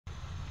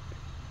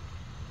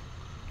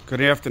Good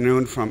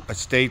afternoon from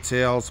Estate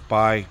Sales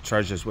by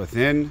Treasures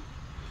Within.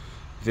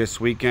 This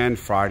weekend,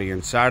 Friday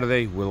and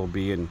Saturday, we'll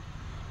be in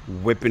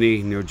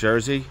Whippany, New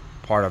Jersey,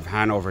 part of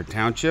Hanover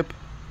Township,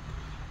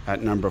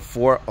 at number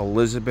 4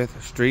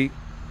 Elizabeth Street.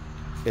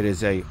 It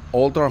is a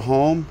older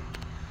home,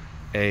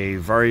 a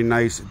very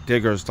nice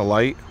digger's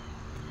delight.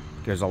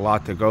 There's a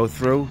lot to go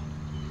through.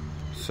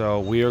 So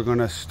we are going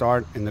to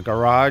start in the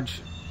garage,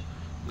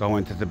 go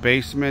into the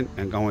basement,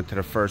 and go into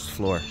the first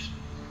floor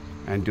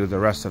and do the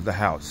rest of the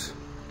house.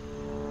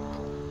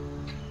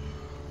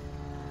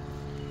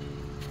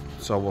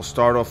 So we'll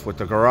start off with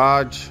the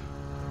garage.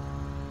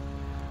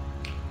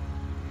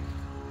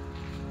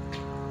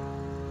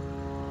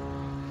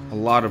 A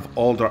lot of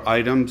older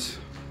items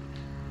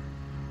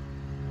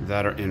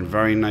that are in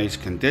very nice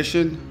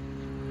condition.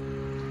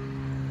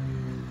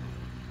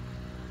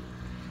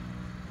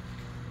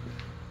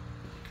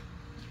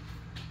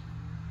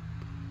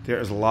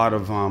 There's a lot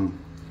of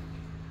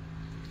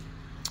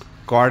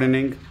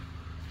gardening.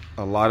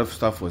 A lot of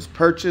stuff was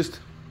purchased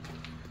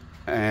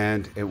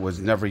and it was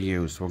never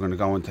used. We're going to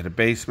go into the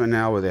basement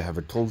now where they have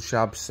a tool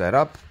shop set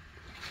up.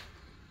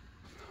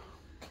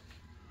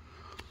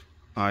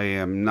 I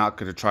am not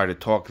going to try to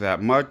talk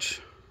that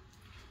much,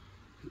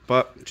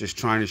 but just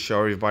trying to show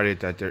everybody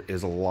that there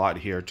is a lot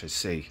here to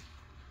see.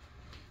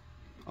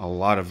 A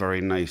lot of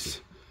very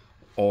nice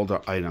older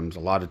items,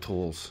 a lot of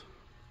tools.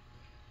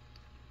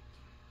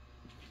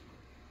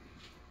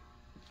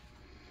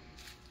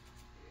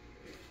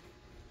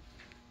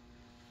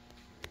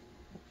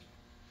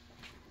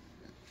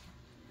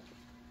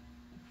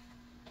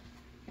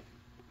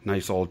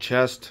 Nice old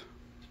chest.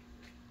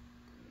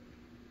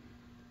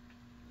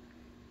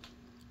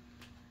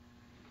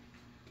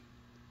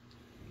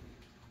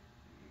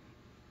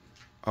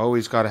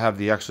 Always got to have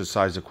the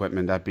exercise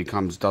equipment that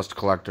becomes dust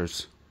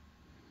collectors.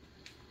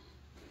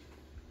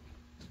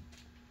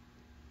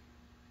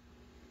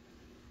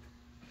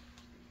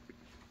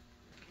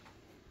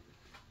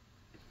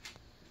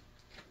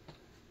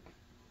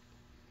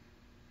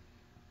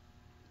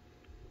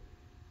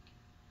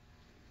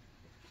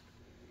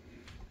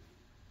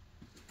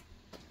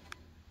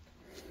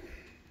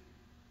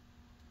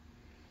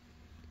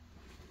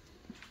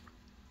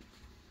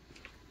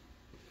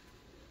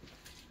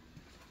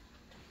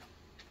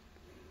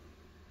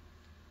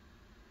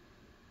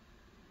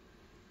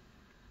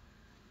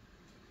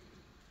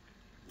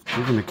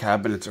 Even the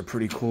cabinets are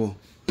pretty cool.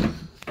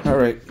 All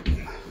right,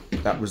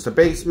 that was the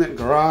basement,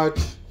 garage.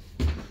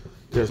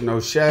 There's no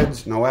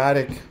sheds, no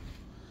attic.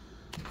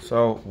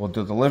 So we'll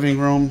do the living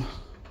room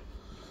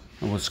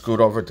and we'll scoot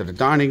over to the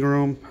dining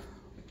room.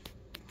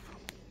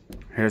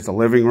 Here's the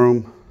living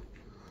room.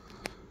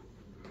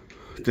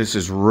 This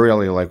is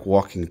really like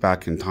walking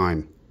back in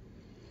time.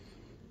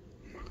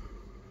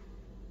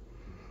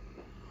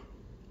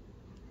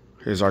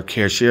 Here's our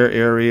cashier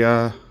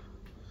area.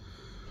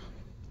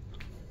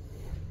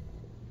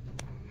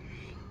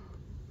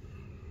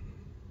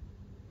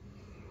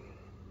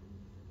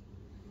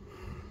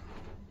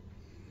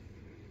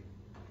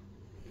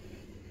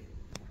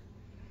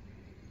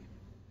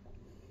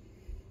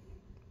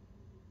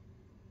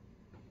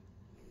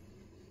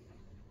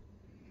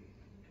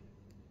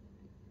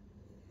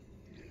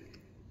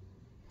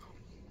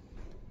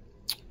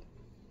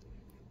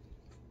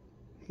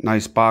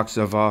 Nice box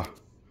of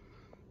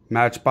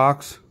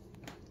Matchbox.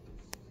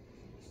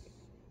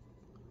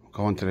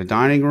 Go into the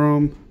dining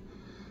room.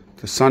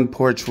 The sun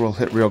porch we'll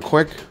hit real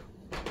quick.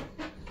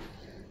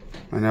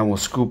 And then we'll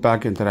scoot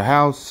back into the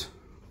house.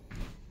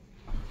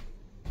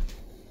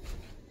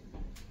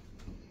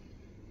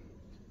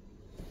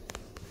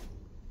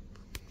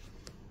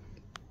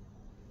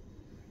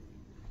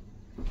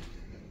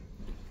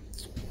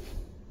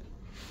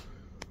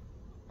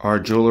 Our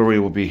jewelry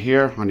will be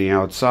here on the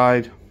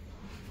outside.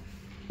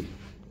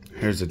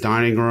 Here's the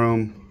dining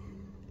room.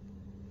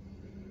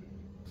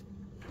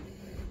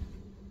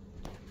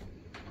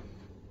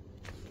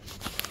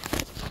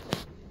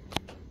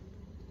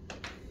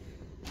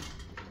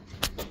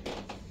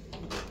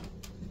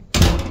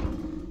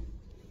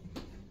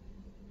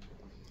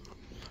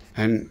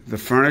 And the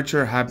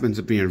furniture happens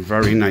to be in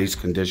very nice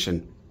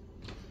condition.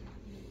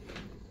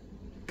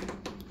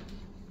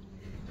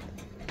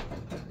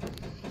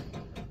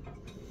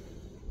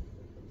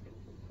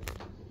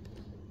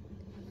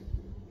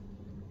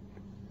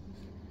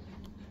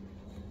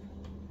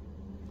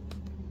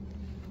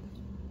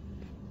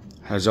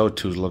 How's those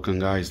two looking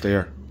guys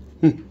there?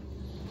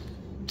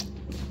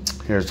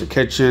 Here's the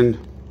kitchen.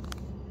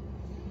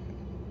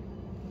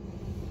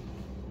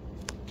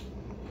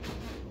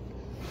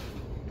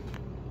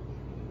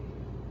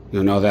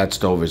 You know that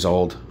stove is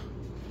old.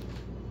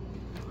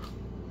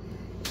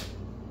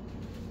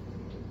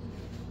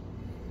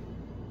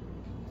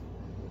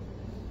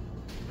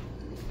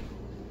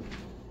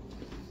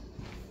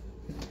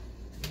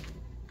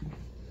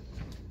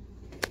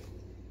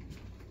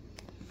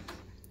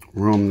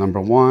 Room number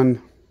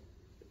 1.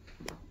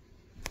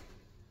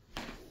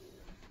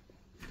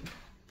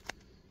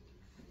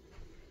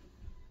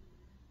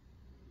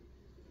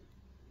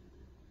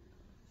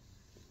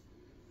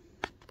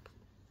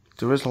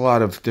 there is a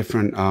lot of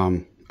different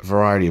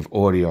variety of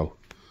audio.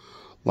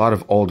 A lot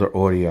of older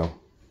audio.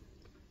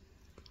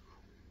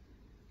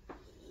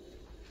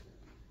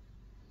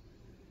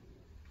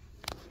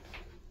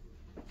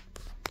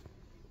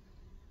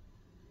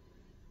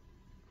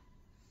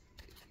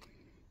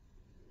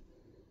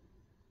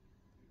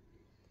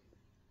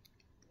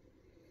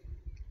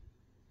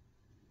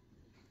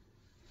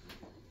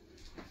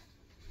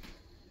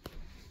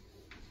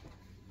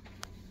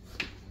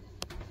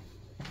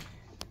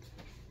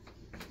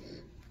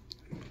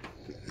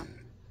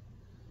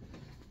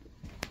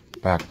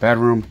 Back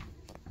bedroom.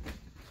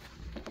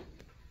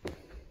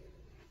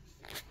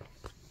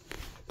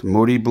 The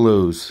Moody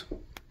Blues.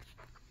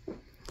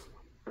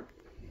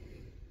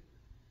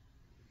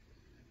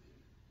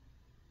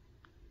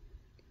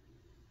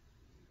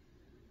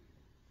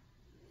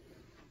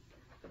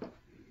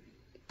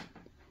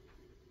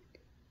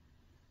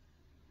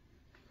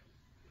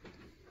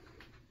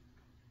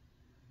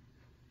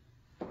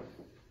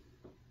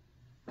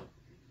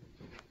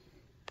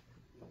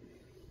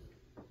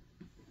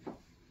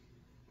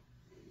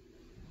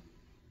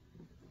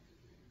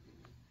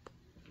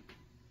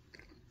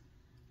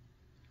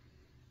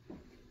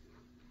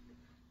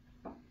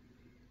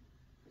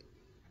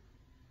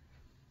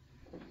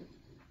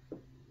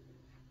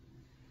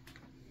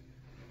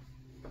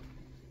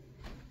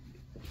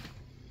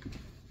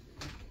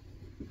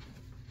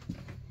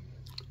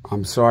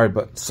 I'm sorry,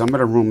 but some of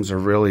the rooms are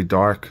really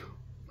dark.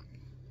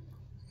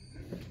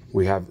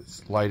 We have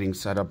lighting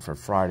set up for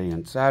Friday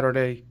and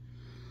Saturday.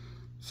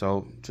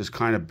 So just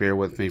kind of bear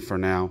with me for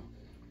now.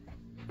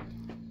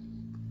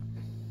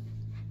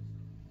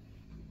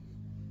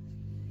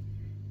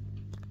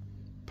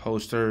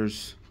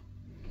 Posters.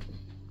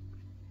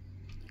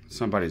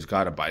 Somebody's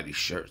got to buy these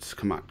shirts.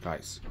 Come on,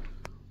 guys.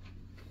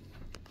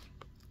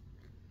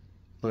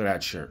 Look at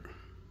that shirt.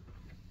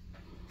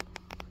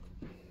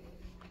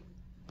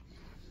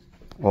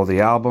 All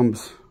the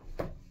albums.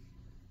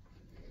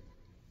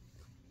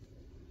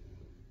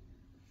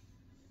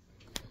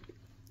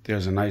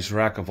 There's a nice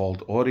rack of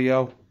old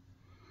audio.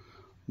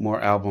 More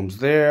albums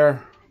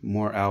there.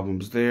 More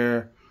albums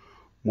there.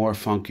 More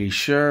funky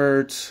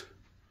shirts.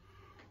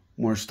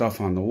 More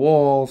stuff on the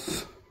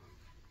walls.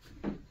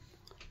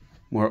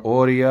 More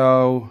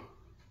audio.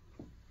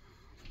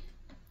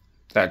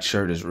 That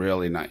shirt is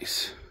really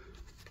nice.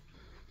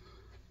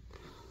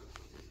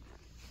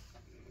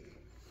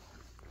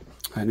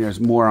 And there's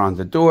more on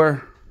the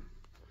door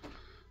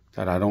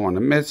that I don't want to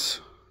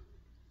miss.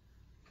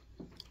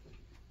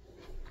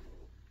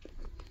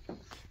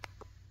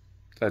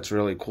 That's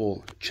really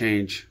cool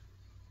change.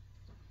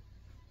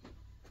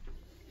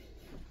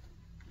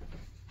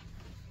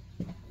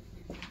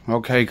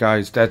 Okay,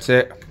 guys, that's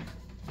it.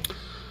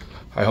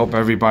 I hope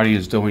everybody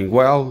is doing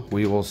well.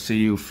 We will see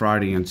you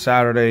Friday and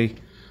Saturday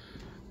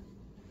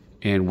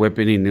in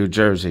Whippany, New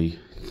Jersey.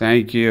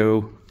 Thank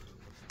you.